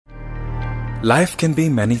Life can be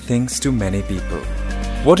many things to many people.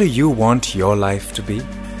 What do you want your life to be?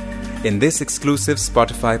 In this exclusive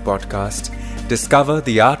Spotify podcast, discover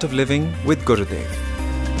the art of living with Gurudev.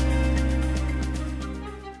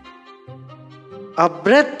 Our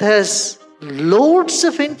breath has loads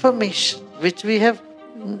of information which we have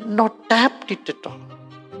not tapped it at all.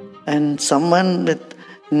 And someone with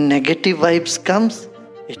negative vibes comes,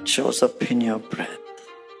 it shows up in your breath.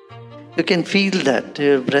 You can feel that,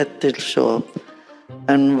 your breath will show up.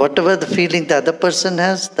 And whatever the feeling the other person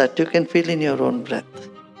has, that you can feel in your own breath.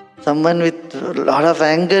 Someone with a lot of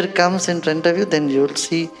anger comes in front of you, then you will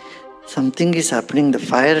see something is happening. The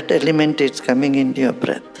fire element is coming into your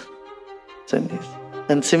breath.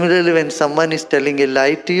 And similarly, when someone is telling a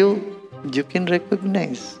lie to you, you can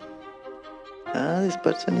recognize. This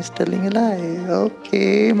person is telling a lie.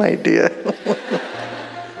 Okay, my dear.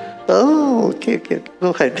 Oh, okay,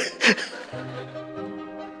 go ahead.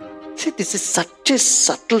 See, this is such a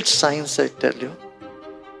subtle science, I tell you.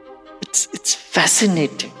 It's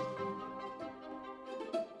fascinating.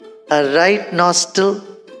 A right nostril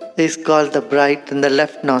is called the bright and the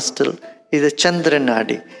left nostril is the Chandra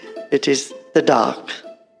Nadi. It is the dark.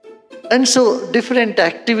 And so different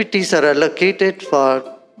activities are allocated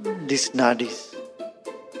for these nadis.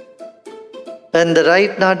 When the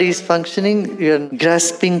right nadi is functioning, your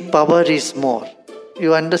grasping power is more.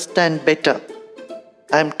 You understand better.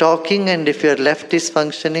 I am talking, and if your left is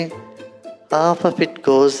functioning, half of it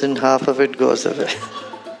goes and half of it goes away.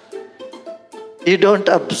 You don't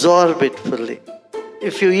absorb it fully.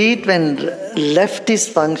 If you eat when left is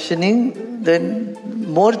functioning, then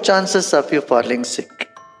more chances of you falling sick.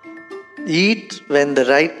 Eat when the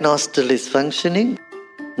right nostril is functioning.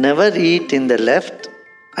 Never eat in the left.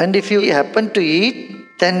 And if you happen to eat,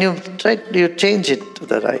 then you change it to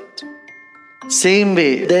the right. Same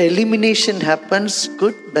way, the elimination happens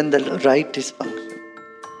good when the right is functioning.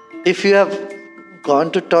 If you have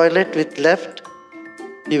gone to toilet with left,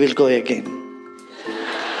 you will go again.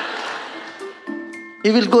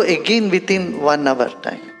 You will go again within 1 hour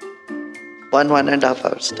time. 1.5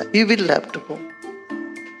 hours time. You will have to go.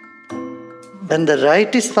 When the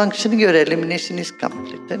right is functioning, your elimination is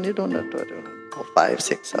complete. And you don't have to worry. 5,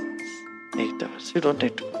 6 hours, 8 hours. You don't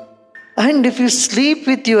need to go. And if you sleep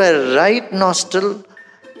with your right nostril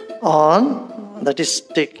on, that is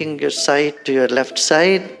taking your side to your left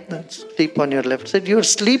side, sleep on your left side, your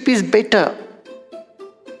sleep is better,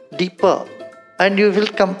 deeper, and you will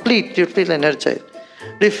complete, you feel energized.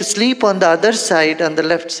 If you sleep on the other side, on the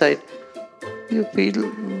left side, you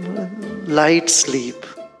feel light sleep.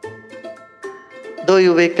 Though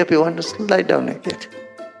you wake up, you want to lie down again.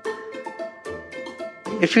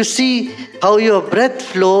 If you see how your breath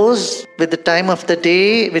flows with the time of the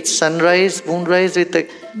day, with sunrise, moonrise, with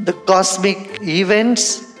the cosmic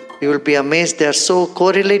events, you will be amazed. They are so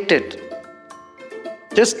correlated.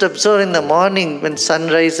 Just observe in the morning when sun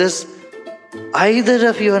rises, either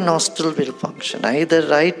of your nostril will function. Either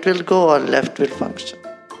right will go or left will function.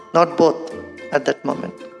 Not both at that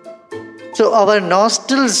moment. So our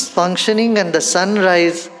nostrils functioning and the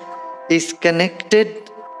sunrise is connected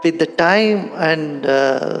with the time and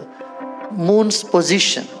moon's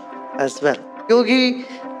position as well. Yogi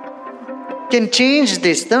can change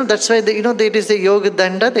this. No? That's why there is a yoga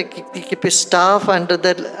danda. They keep a staff under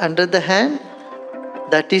the hand.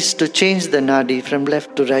 That is to change the nadi from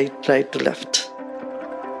left to right, right to left.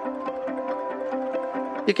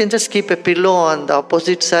 You can just keep a pillow on the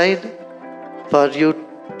opposite side for you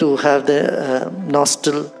to have the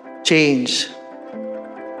nostril change.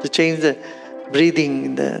 To change the breathing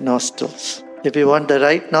in the nostrils. If you want the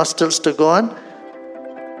right nostrils to go on,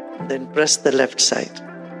 then press the left side,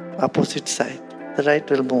 opposite side. The right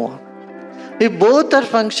will move on. If both are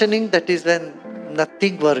functioning, that is when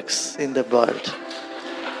nothing works in the world.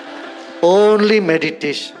 Only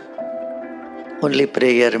meditation. Only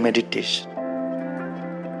prayer, meditation.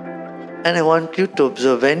 And I want you to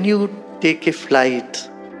observe, when you take a flight,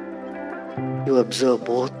 you observe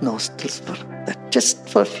both nostrils for that, just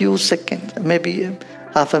for a few seconds, maybe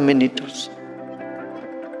half a minute or so.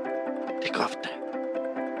 Take off time.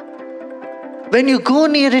 When you go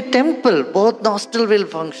near a temple, both nostrils will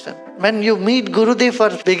function. When you meet Gurudev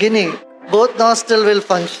for beginning, both nostrils will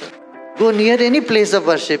function. Go near any place of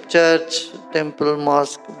worship, church, temple,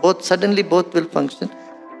 mosque, suddenly both will function.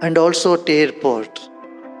 And also at airport.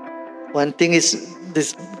 One thing is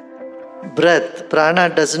this breath, prana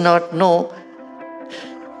does not know.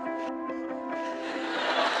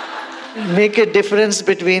 Make a difference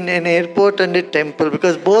between an airport and a temple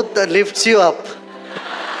because both lifts you up.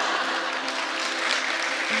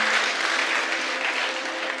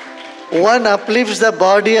 One uplifts the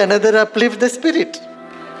body, another uplifts the spirit.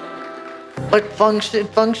 But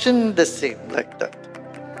function the same, like that.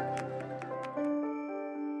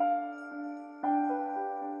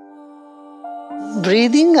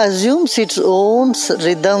 Breathing assumes its own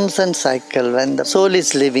rhythms and cycle when the soul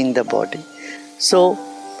is leaving the body. So,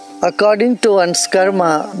 according to one's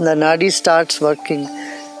karma, the nadi starts working,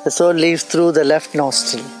 the soul leaves through the left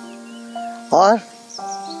nostril, or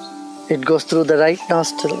it goes through the right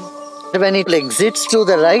nostril. When it exits through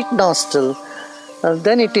the right nostril,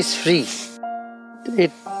 then it is free.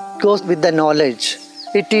 It goes with the knowledge.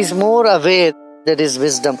 It is more aware. There is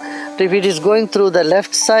wisdom. If it is going through the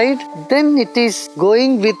left side, then it is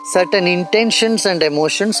going with certain intentions and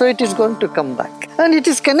emotions, so it is going to come back. And it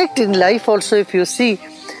is connected in life also. If you see,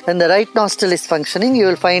 when the right nostril is functioning, you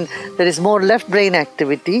will find there is more left brain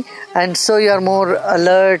activity, and so you are more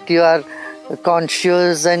alert, you are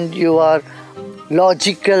conscious, and you are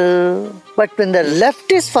logical. But when the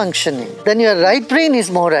left is functioning, then your right brain is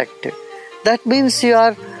more active. That means you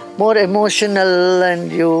are more emotional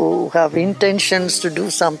and you have intentions to do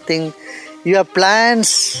something. You have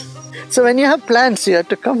plans. So when you have plans, you have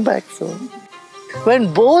to come back soon.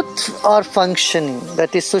 When both are functioning,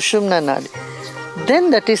 that is Sushumna Nadi, then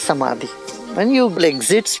that is Samadhi. When you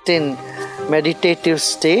exit in meditative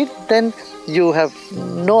state, then you have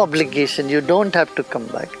no obligation. You don't have to come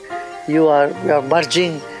back. You are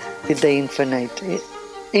merging with the infinite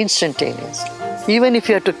instantaneously. Even if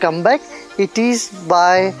you have to come back, it is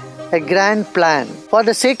by a grand plan for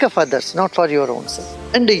the sake of others, not for your own sake.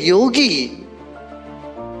 And the yogi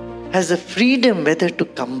has a freedom whether to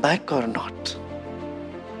come back or not.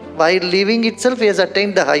 While leaving itself, he has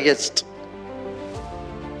attained the highest.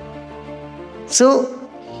 So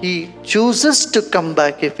he chooses to come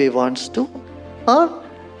back if he wants to, or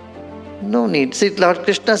no need. See, Lord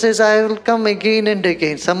Krishna says, I will come again and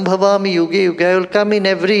again. Sambhavami yuge yuge. I will come in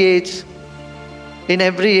every age. In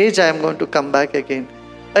every age, I am going to come back again.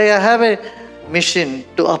 I have a mission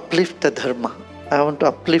to uplift the dharma. I want to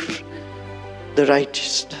uplift the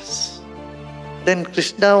righteousness. Then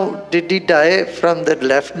Krishna, did he die from the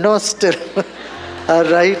left nostril? Our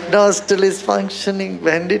right nostril is functioning.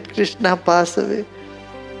 When did Krishna pass away?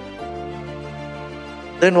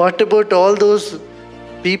 Then what about all those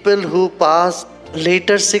people who passed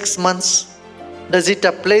later 6 months? Does it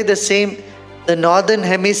apply the same? The northern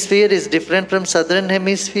hemisphere is different from southern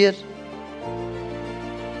hemisphere.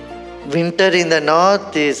 Winter in the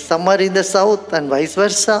north is summer in the south and vice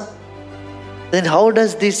versa. Then how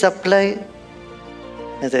does this apply?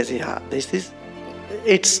 As I say,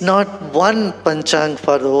 it's not one panchang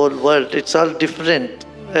for the whole world. It's all different.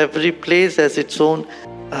 Every place has its own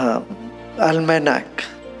almanac.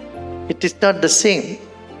 It is not the same.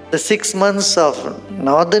 The 6 months of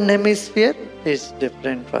northern hemisphere is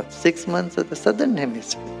different from 6 months of the southern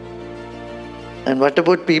hemisphere. And what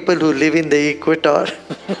about people who live in the equator?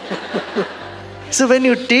 So when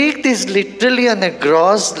you take this literally on a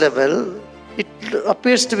gross level, it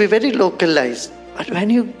appears to be very localized. But when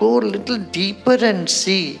you go a little deeper and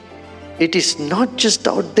see, it is not just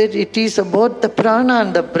out there, it is about the prana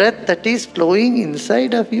and the breath that is flowing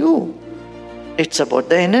inside of you. It's about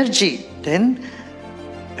the energy. Then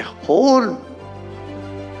a whole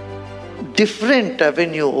different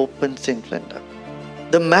avenue opens in front of you.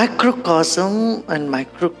 The macrocosm and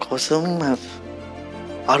microcosm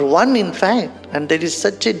are one in fact, and there is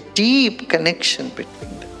such a deep connection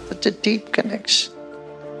between them, such a deep connection.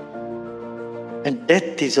 And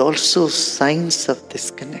death is also signs of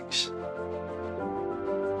this connection.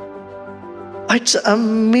 It's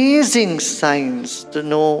amazing science to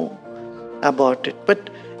know about it, but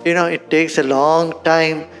it takes a long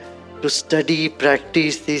time to study,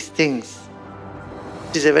 practice these things.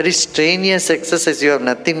 It is a very strenuous exercise. You have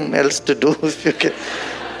nothing else to do if you can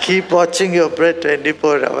keep watching your breath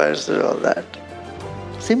 24 hours or all that.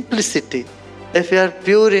 Simplicity. If you are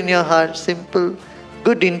pure in your heart, simple,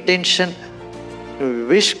 good intention, you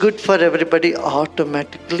wish good for everybody,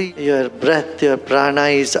 automatically your breath, your prana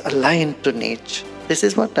is aligned to nature. This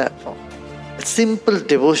is what I have found. A simple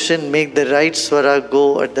devotion make the right swara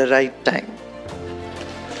go at the right time.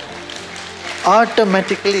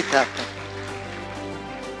 Automatically it happens.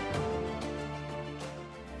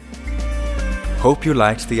 Hope you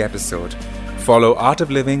liked the episode. Follow Art of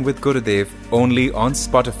Living with Gurudev only on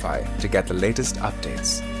Spotify to get the latest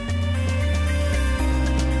updates.